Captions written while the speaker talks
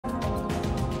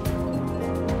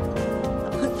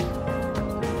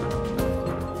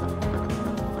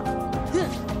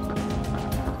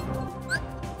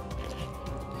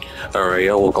Alright,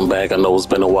 yo, welcome back. I know it's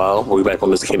been a while. We're back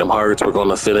on this Kingdom Hearts. We're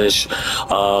gonna finish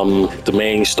the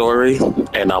main story,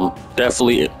 and I'm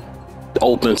definitely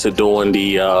open to doing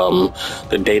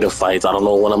the data fights. I don't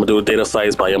know when I'm gonna do the data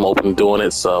fights, but I am open to doing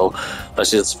it. So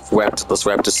let's wrap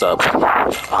this up.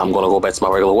 I'm gonna go back to my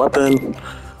regular weapon.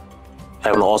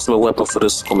 Having an ultimate weapon for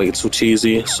this is gonna make it too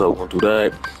cheesy, so we'll do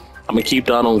that. I'm gonna keep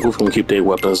Donald and Goofy. I'm gonna keep their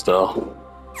weapons though.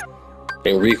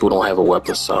 And Riku don't have a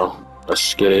weapon, so let's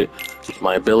just get it.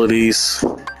 My abilities.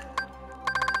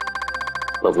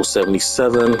 Level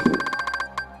 77.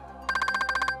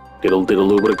 Did a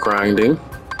little bit of grinding.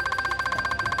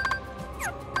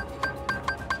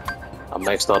 I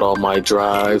maxed out all my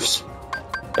drives.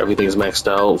 Everything's maxed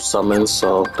out. Summons,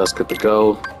 so that's good to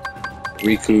go.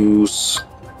 Riku's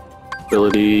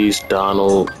abilities,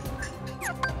 Donald,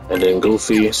 and then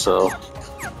Goofy. So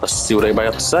let's see what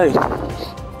everybody has to say.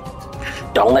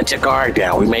 Don't let your guard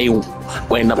down.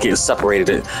 We end up getting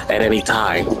separated at any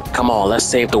time. Come on, let's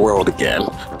save the world again.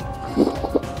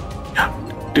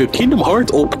 The Kingdom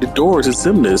Hearts opened the doors to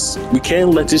Xemnas. We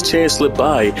can't let this chance slip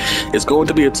by. It's going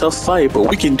to be a tough fight, but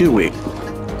we can do it.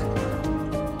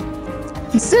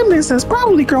 Xemnas has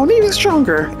probably grown even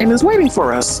stronger and is waiting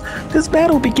for us. This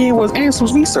battle began with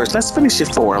Ansel's research. Let's finish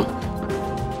it for him.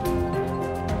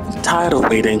 I'm tired of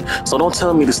waiting, so don't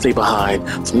tell me to stay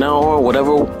behind. From now on,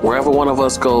 wherever one of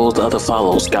us goes, the other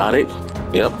follows. Got it?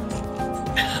 Yep.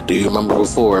 Do you remember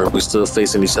before we stood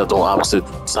facing each other on opposite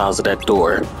sides of that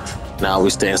door? Now we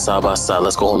stand side by side.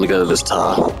 Let's go home together this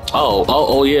time.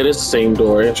 Oh yeah, this is the same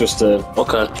door. Interesting.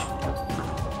 Okay.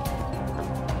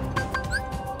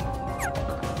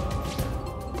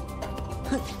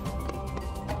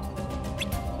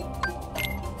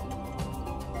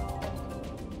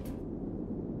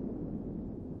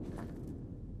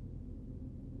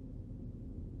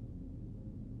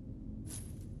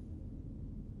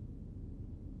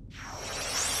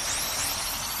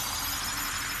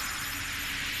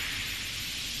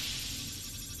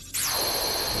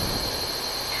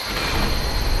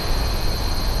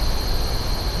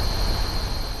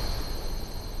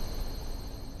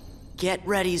 Get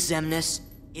ready, Xemnas.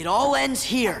 It all ends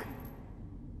here.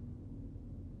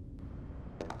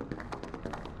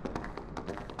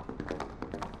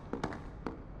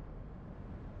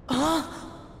 Huh?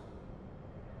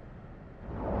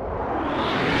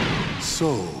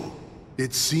 So,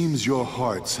 it seems your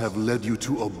hearts have led you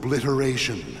to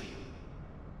obliteration.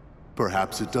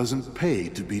 Perhaps it doesn't pay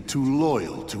to be too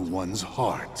loyal to one's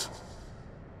heart.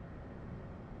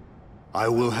 I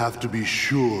will have to be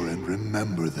sure and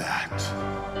remember that.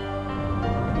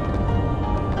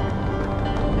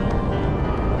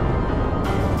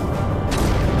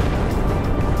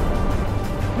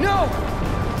 No!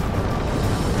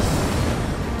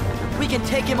 We can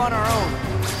take him on our own.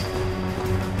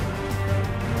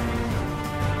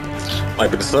 Might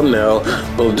be the thumbnail,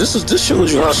 but this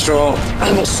shows you how strong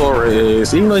Sora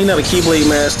is. Even though he's not a Keyblade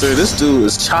master, this dude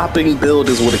is chopping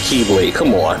buildings with a Keyblade.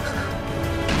 Come on.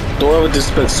 Don't ever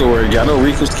disrespect Sora. Y'all know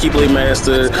Riku's the Keyblade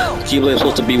master. Keyblade's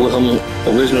supposed to be with him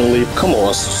originally. Come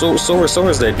on,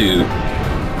 Sora's that dude.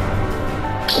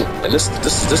 And this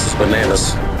is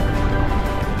bananas.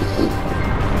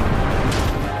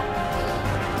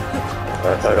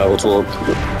 I gotta go to a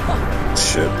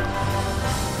shit.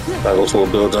 Gotta go to a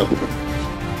building.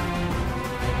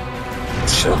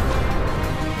 Shit.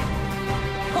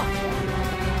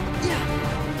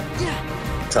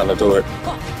 Time to do it.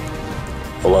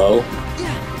 Hello?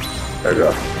 There you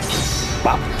go.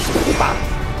 Bop. Bop.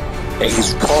 And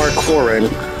he's parkouring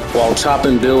while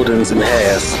chopping buildings in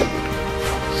half.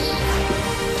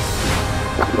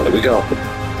 There we go.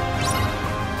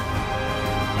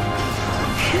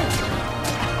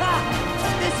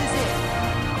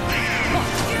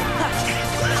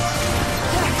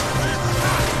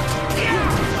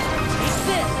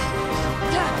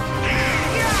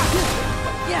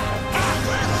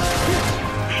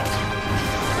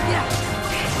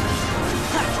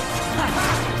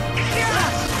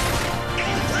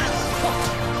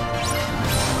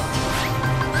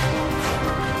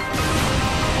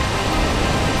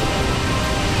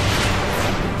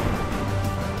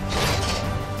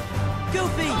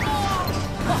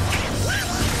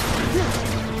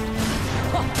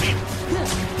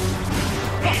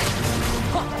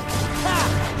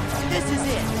 This is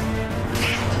it.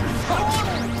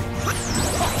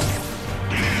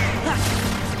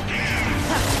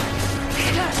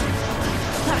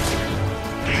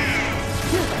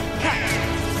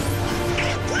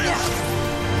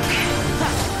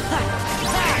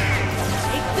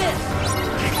 Take this. This is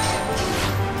it.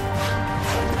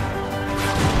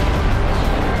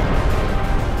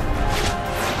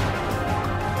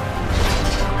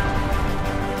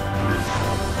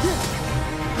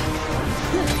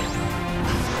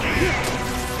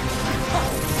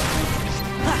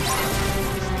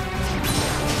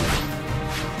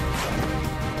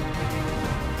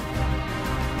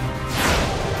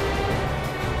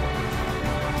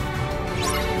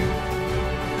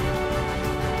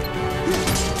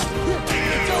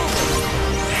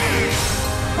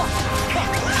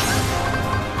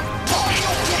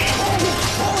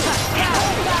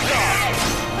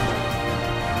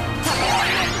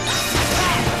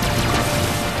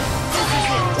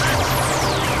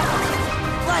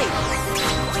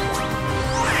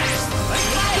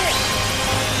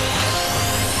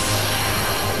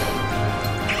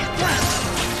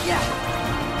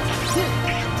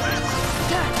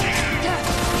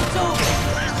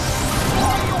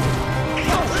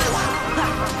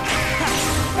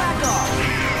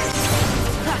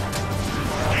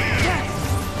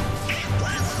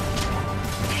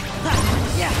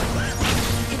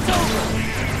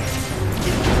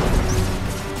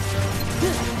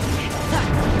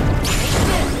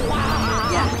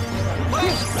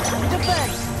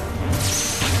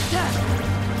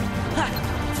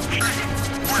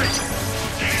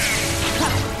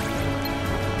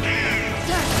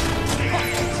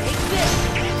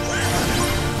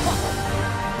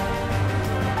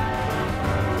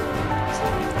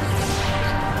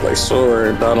 like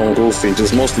Sora, Donald, and Goofy,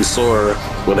 just mostly Sora.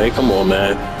 But hey, come on,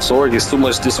 man. Sora gets too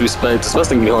much disrespect,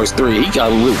 especially in Kingdom Hearts 3. He got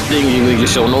a little thing, he didn't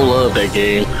show no love that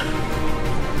game.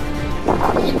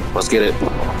 Let's get it.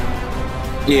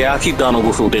 Yeah, I'll keep Donald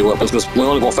Goofy with their weapons because we're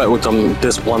only gonna fight with them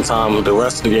this one time. The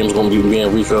rest of the game is gonna be me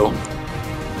and Rico.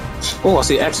 Oh, I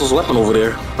see Axel's weapon over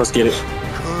there. Let's get it.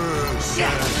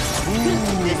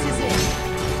 This is it.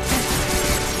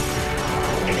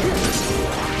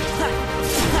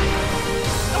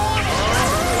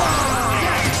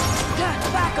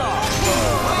 Back off.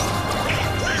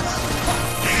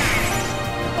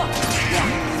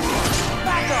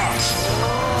 Back off.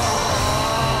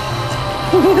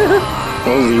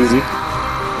 That was easy.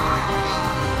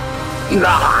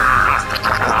 Nah.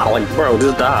 Like, bro,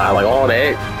 just die. Like, all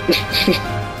that.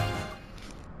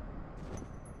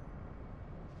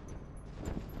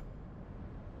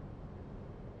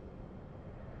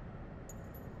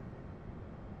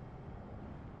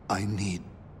 I need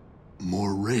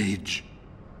more rage.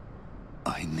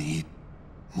 I need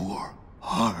more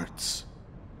hearts.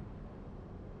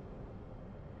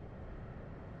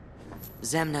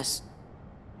 Xemnas,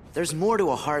 there's more to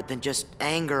a heart than just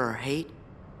anger or hate.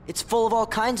 It's full of all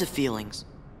kinds of feelings.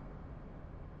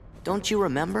 Don't you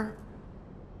remember?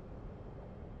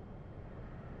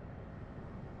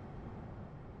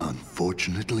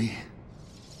 Unfortunately,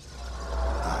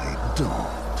 I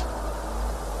don't.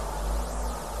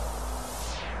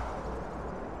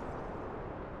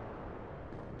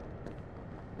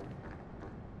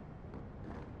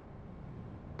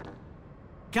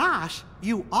 Gosh,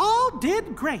 you all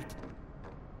did great.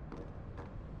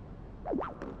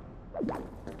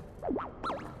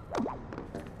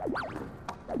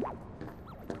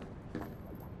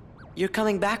 You're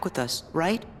coming back with us,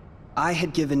 right? I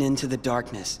had given in to the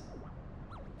darkness.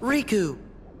 Riku!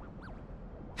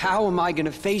 How am I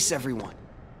gonna face everyone?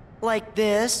 Like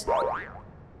this?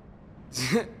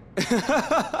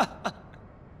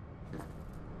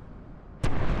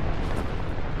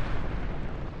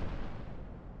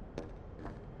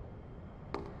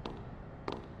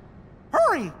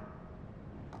 Hurry!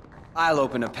 I'll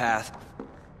open a path.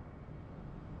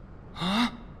 Huh?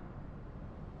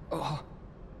 Oh.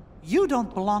 You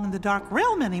don't belong in the Dark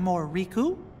Realm anymore,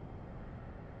 Riku.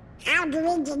 How do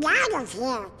we get out of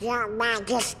here, Your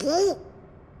Majesty?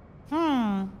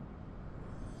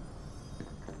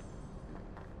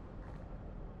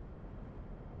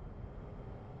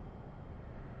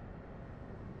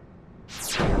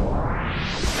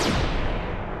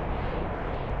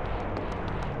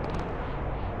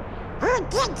 Who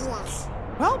did this?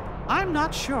 Well, I'm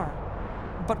not sure.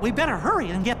 But we better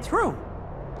hurry and get through.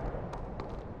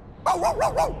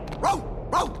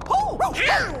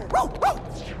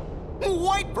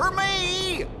 Wait for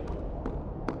me!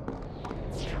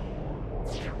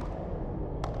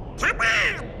 Come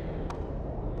on!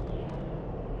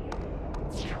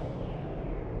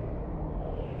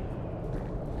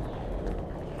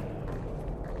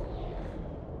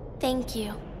 Thank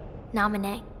you,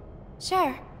 Nominee.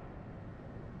 Sure.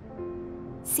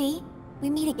 See? We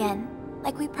meet again,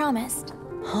 like we promised.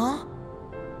 Huh?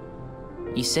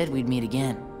 You said we'd meet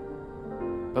again.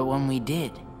 But when we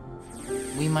did,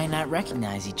 we might not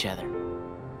recognize each other.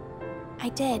 I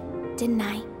did, didn't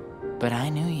I? But I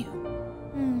knew you.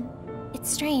 It's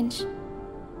strange.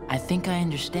 I think I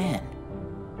understand.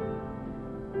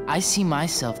 I see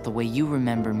myself the way you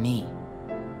remember me.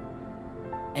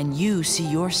 And you see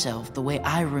yourself the way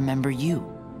I remember you.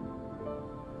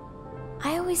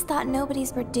 I always thought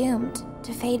nobodies were doomed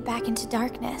to fade back into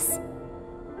darkness.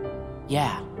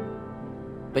 Yeah.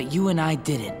 But you and I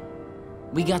didn't.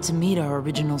 We got to meet our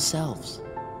original selves.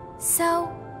 So,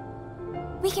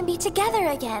 we can be together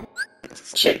again.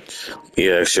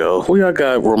 Yeah, sure. Who y'all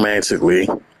got romantically?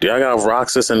 Do y'all got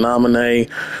Roxas and Nominee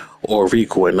or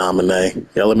Rico and Nominee?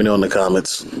 Y'all let me know in the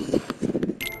comments.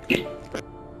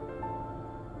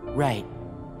 Right.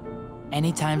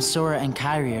 Anytime Sora and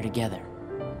Kairi are together.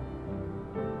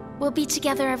 We'll be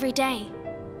together every day.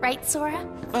 Right, Sora?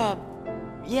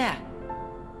 Yeah.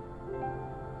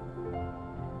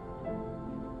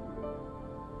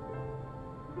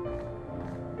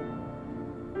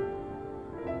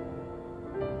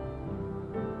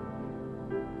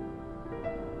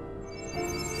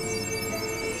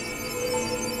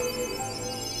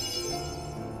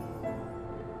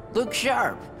 Look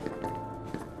sharp.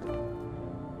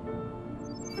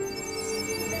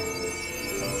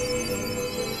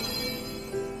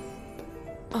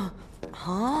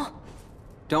 Huh?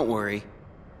 Don't worry.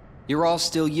 You're all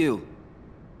still you.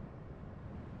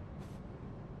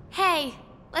 Hey,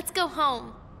 let's go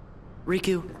home.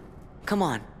 Riku, come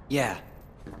on. Yeah.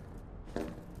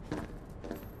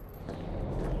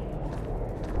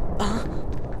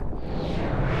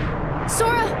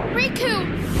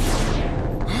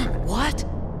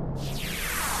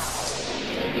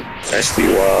 That's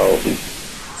pretty wild.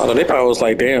 I know they probably was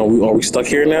like, damn, are we stuck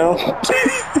here now?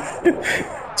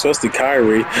 Especially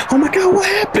Kyrie. Oh my god, what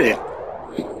happened?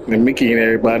 And Mickey and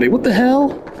everybody, what the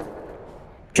hell?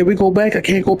 Can we go back? I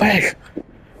can't go back.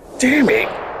 Damn it.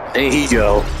 There you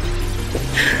go.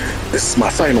 This is my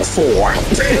final form.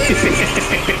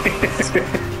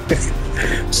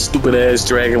 Stupid ass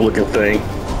dragon looking thing.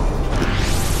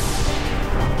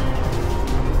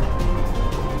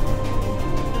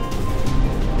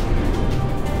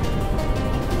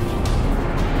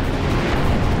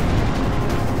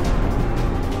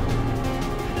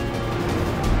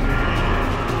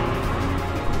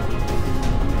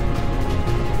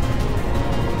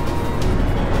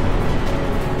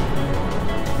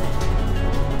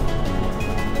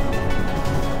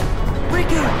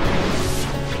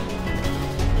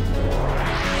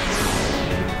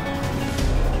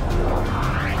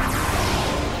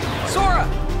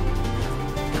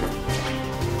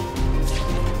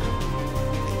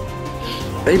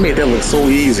 They made that look so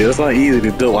easy. It's not easy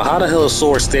to do. How the hell is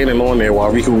Sora standing on there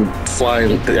while Riku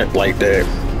flying like that?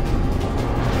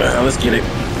 Let's get it.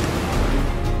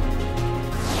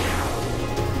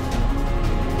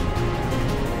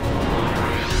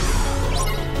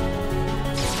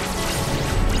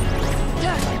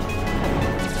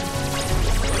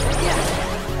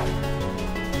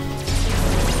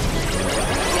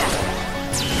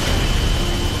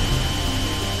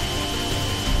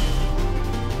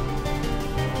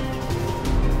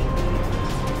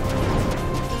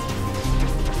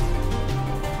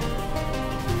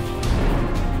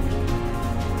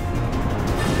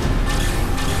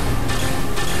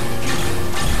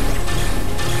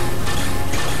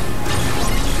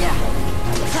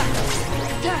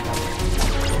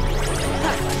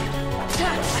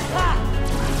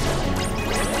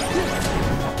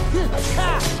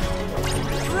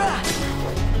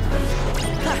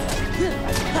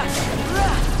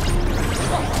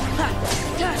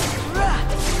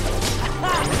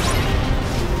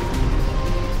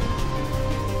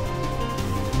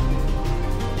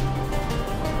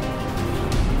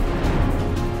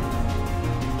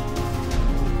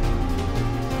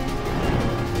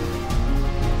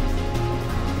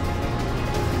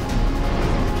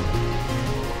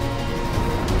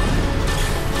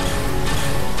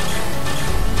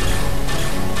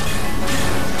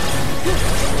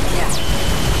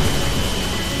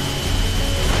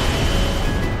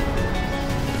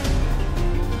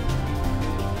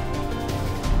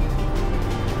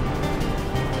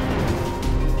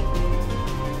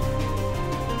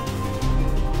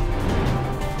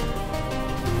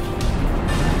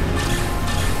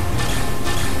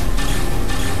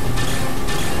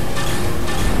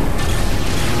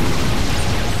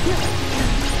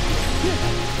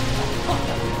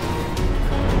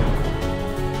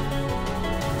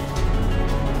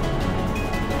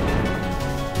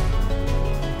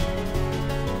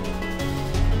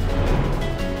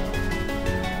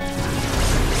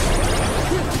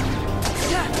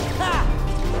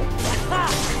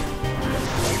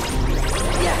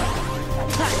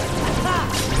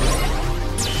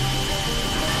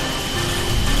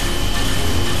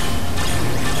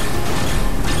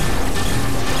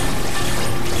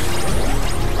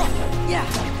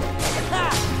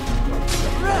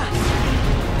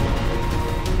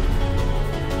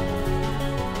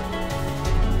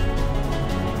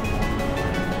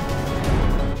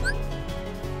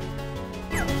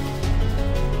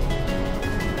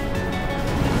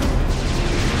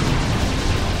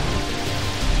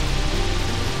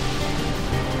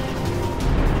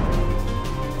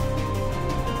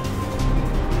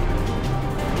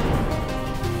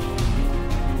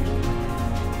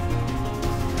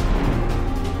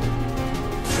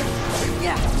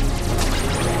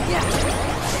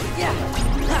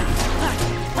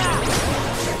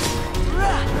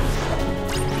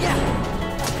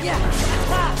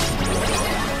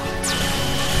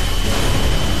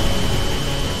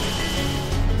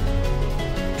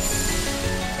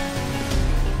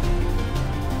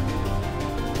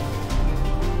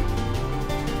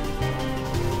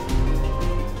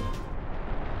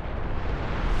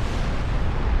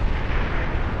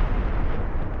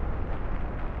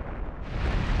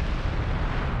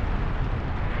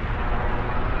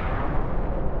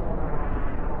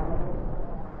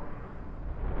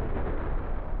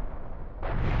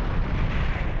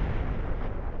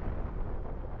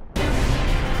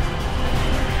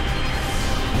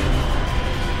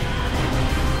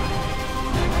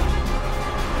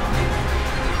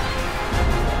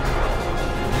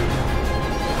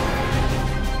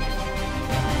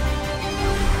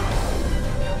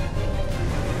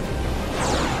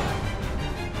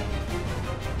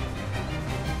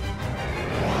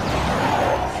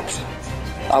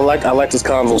 I like this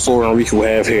convo Sora and Riku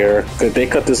have here. Cause they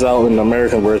cut this out in the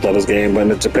American version of this game, but in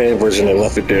the Japan version they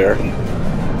left it there.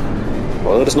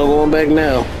 Well, there's no going back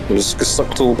now. I'm just get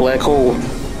sucked to a black hole.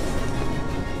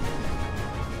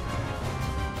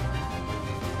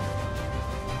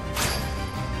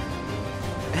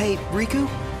 Hey, Riku?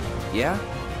 Yeah?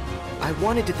 I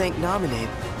wanted to thank Naminé,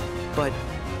 but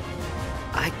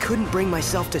I couldn't bring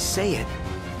myself to say it.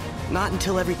 Not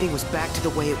until everything was back to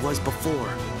the way it was before.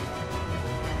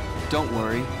 Don't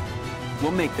worry.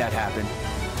 We'll make that happen.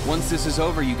 Once this is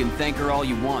over, you can thank her all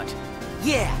you want.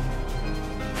 Yeah!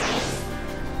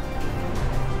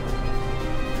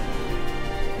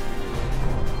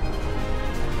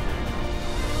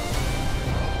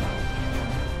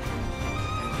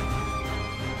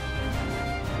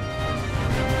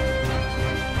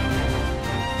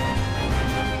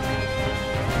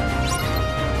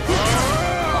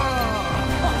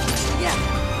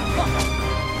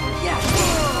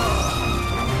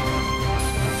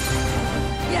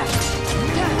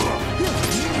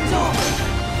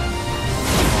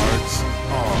 Hearts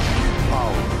are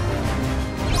power.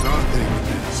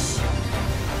 Nothingness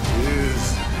is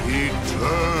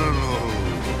eternal.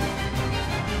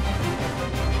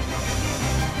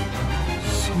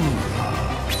 Sora,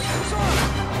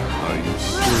 are you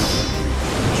certain you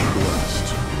can trust?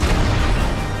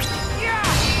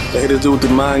 They had to do with the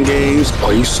mind games.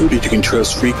 Are you sure that you can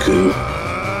trust Riku?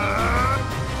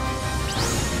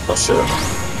 Oh shit.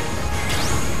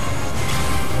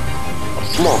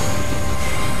 Come on.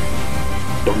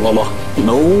 Mama.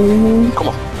 No. Come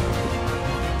on.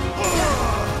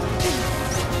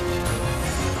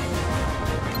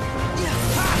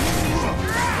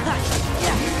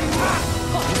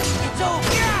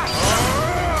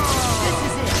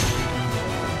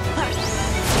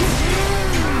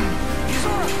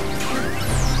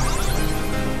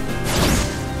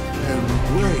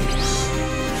 Embrace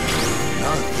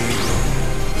nothing.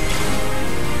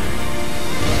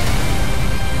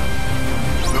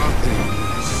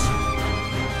 Nothingness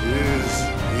is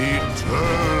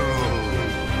eternal.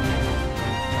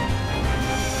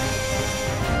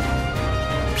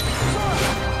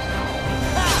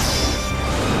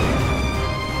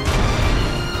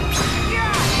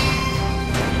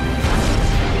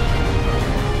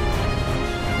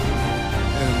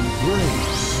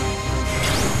 Embrace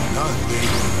nothing.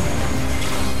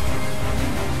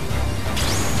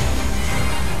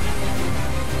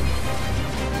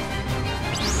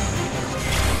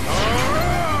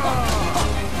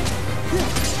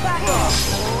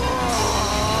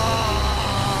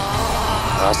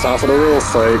 Now it's time for the real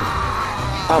fight.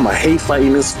 I'ma hate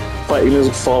fighting this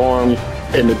farm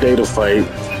in the data fight.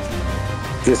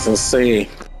 It's insane.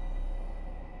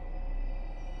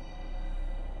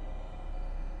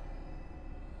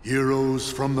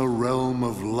 Heroes from the realm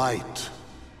of light.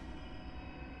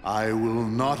 I will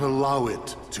not allow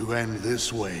it to end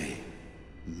this way.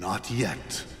 Not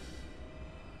yet.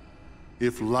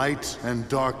 If light and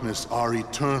darkness are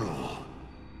eternal,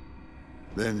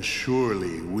 then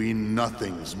surely we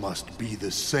nothings must be the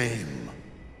same.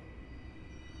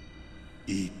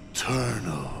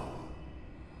 Eternal.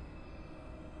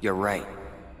 You're right.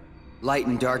 Light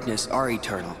and darkness are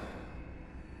eternal.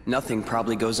 Nothing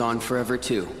probably goes on forever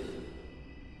too.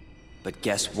 But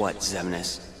guess what,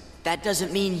 Xemnas? That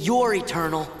doesn't mean you're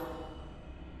eternal.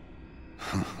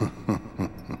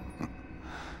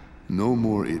 No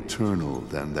more eternal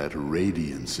than that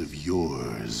radiance of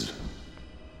yours.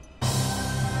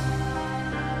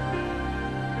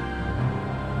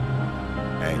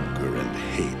 Anger and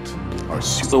hate are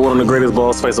Still one of the greatest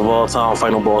boss fights of all time.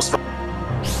 Final boss fight.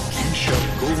 We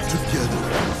shall go together.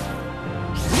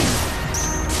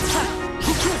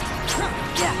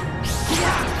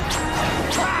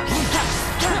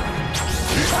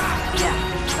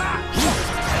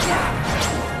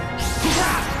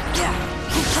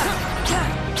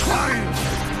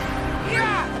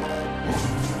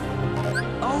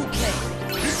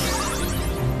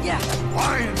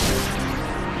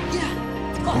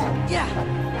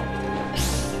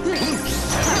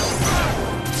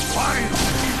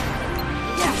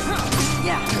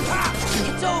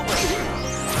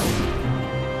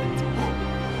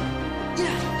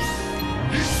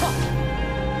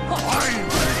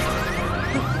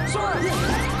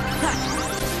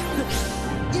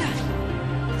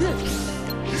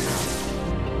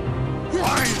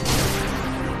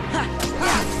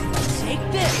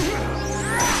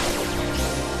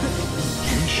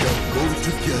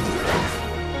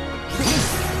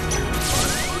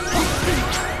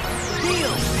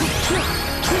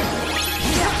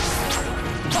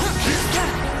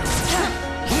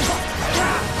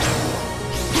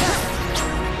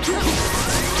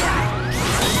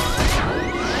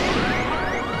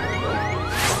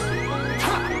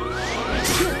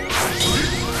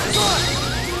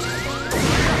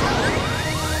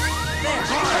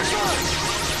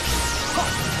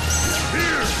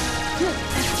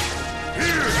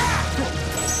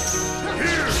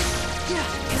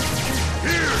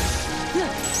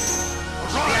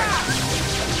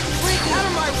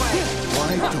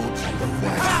 Why don't you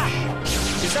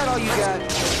vanish? Is that all you got?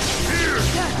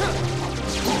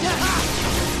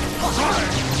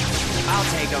 I'll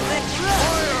take him.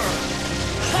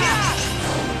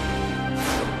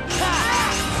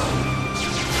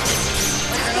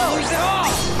 We're gonna lose it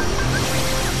all!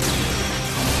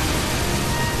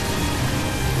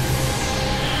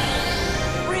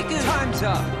 Riku! Time's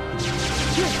up!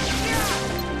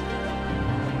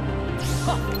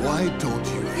 Why don't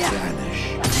you vanish?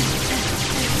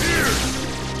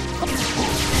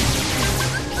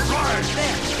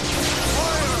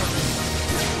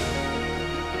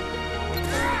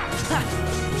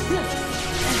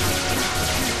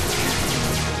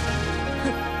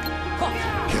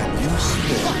 Can you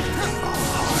spare our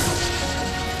hearts?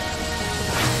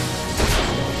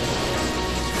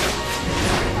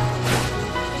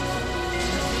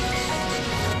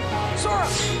 Sora!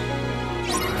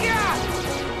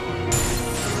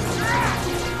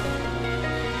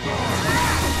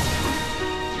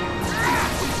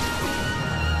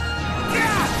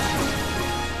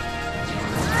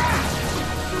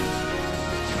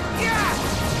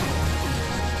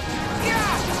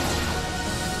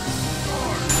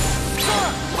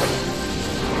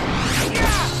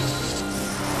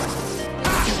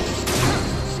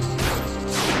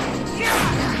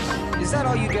 Is that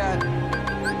all you got?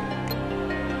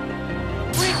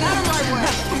 Out of my way!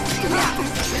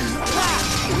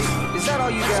 Is that all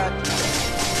you got?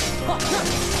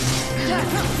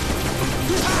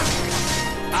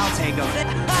 I'll take him.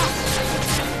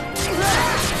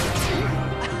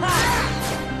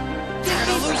 We're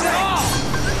gonna lose it all!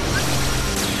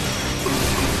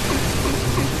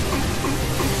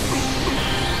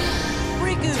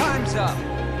 Riku! Time's up.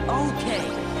 Okay.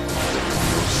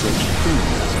 Such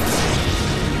fools.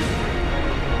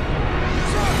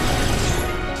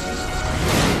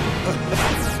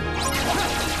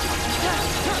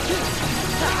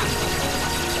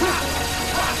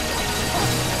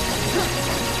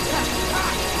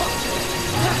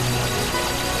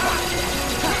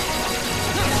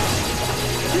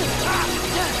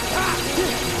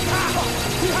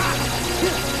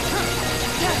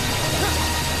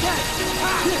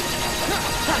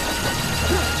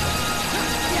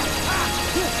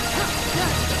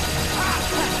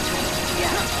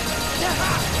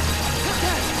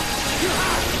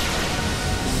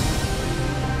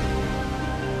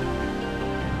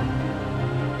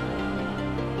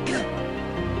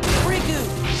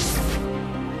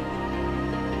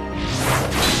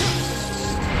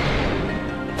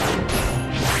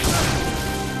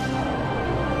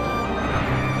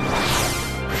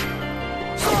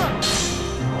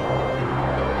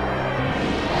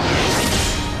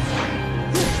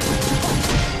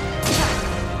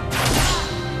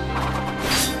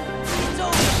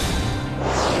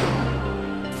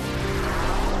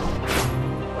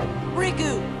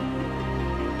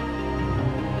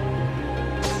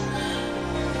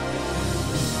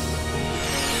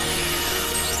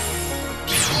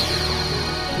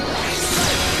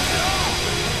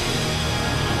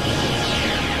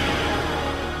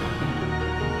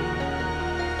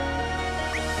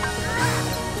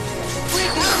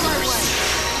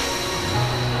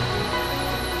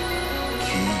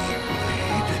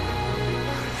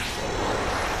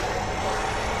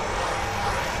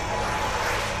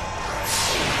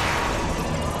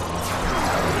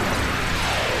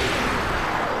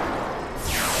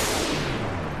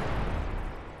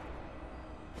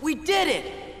 We did it!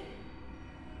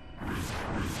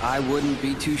 I wouldn't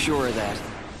be too sure of that.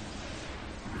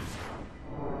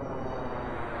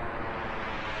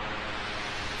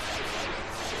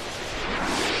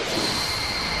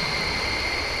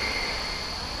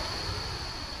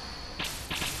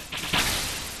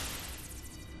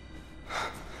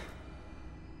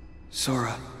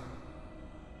 Sora.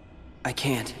 I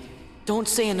can't. Don't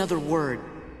say another word.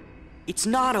 It's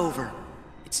not over.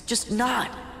 It's just not.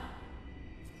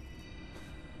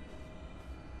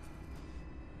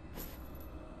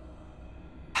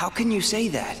 How can you say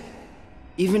that?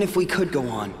 Even if we could go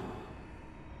on.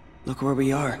 Look where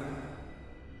we are.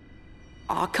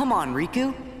 Aw, come on,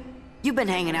 Riku. You've been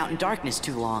hanging out in darkness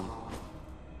too long.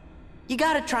 You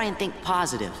gotta try and think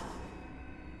positive.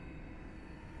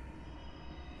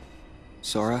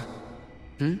 Sora?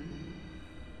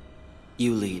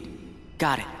 You lead.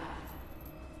 Got it.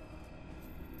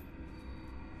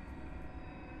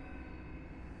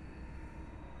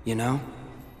 You know?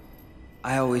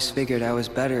 I always figured I was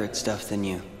better at stuff than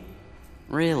you.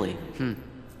 Really?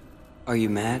 Are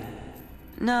you mad?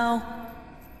 No.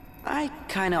 I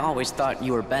kinda always thought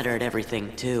you were better at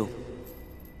everything, too.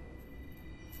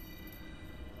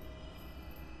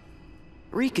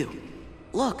 Riku,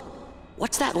 Look,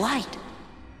 what's that light?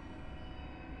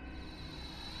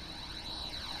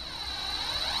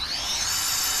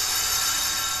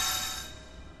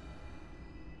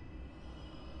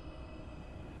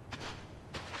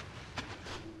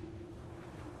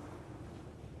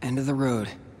 End of the road.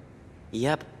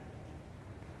 Yep.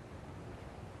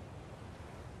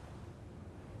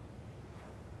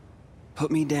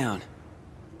 Put me down.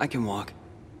 I can walk.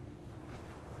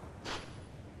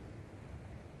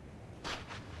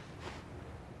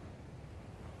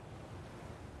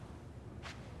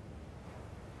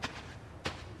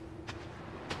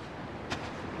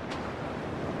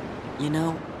 You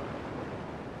know,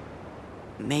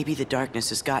 maybe the darkness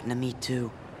has gotten to me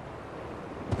too.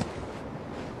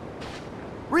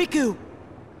 Riku!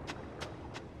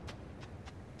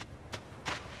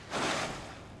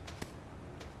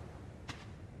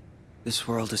 This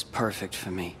world is perfect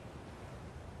for me.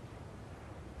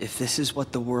 If this is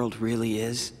what the world really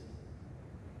is,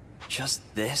 just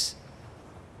this,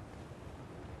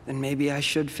 then maybe I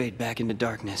should fade back into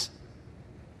darkness.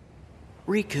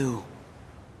 Riku.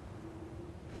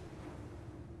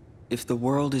 If the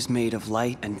world is made of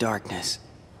light and darkness,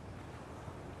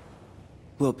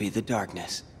 we'll be the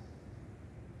darkness.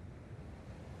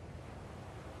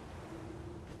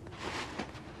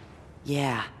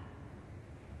 Yeah.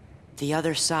 The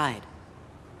other side.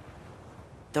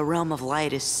 The realm of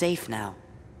light is safe now.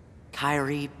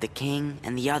 Kairi, the king,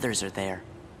 and the others are there.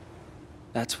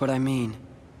 That's what I mean.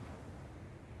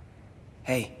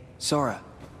 Hey, Sora.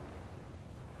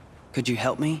 Could you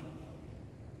help me?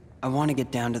 I want to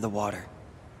get down to the water.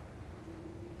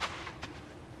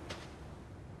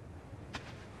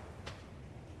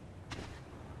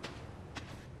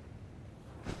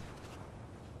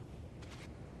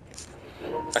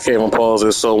 I can't even pause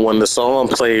it, so when the song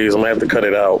plays, I'm gonna have to cut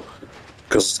it out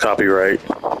because it's copyright.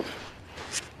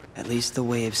 At least the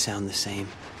waves sound the same.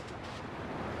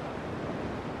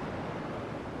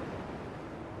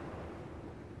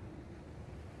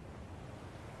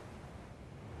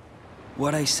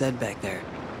 What I said back there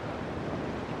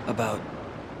about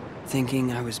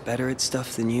thinking I was better at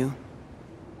stuff than you?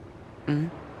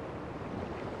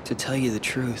 To tell you the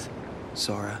truth,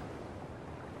 Sora,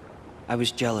 I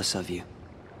was jealous of you.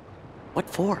 What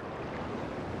for?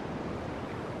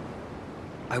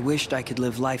 I wished I could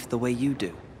live life the way you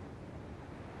do.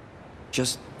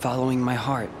 Just following my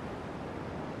heart.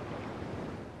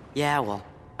 Yeah, well,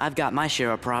 I've got my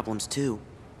share of problems too.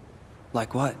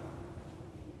 Like what?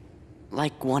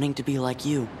 Like wanting to be like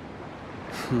you.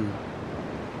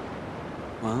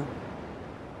 Well,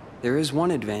 there is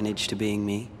one advantage to being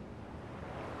me.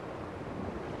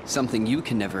 Something you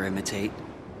can never imitate.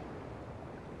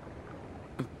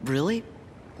 Really?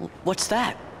 What's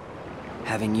that?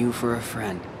 Having you for a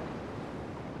friend.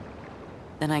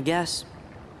 Then I guess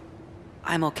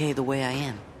I'm okay the way I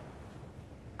am.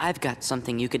 I've got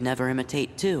something you could never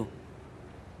imitate too.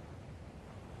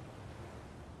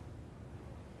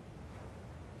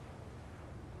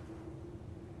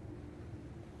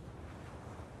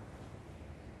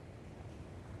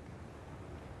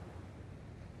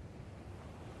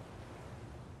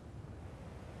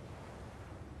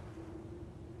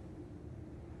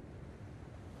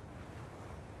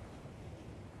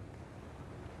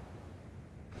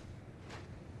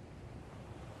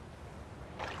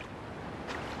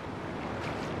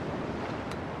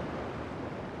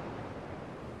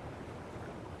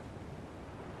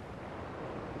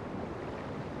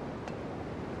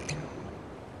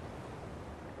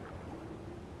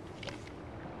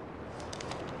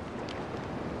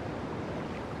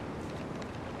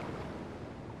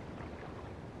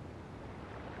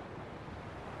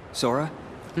 Sora?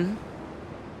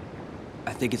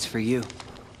 I think it's for you.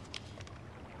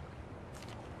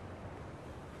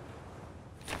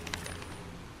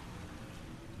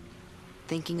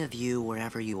 Thinking of you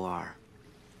wherever you are.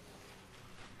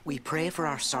 We pray for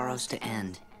our sorrows to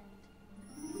end,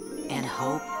 and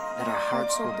hope that our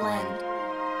hearts will blend.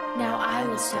 Now I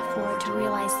will step forward to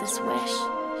realize this wish.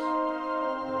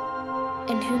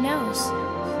 And who knows?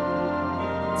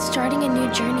 Starting a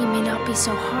new journey may not be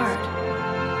so hard.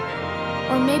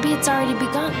 Or maybe it's already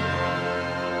begun.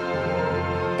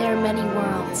 There are many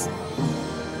worlds,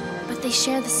 but they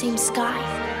share the same sky.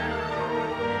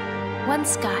 One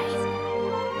sky,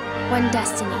 one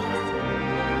destiny.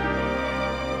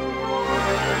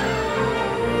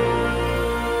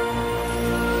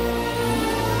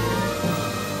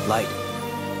 Light.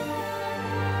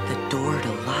 The door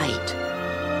to light.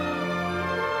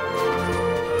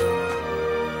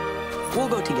 We'll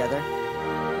go together.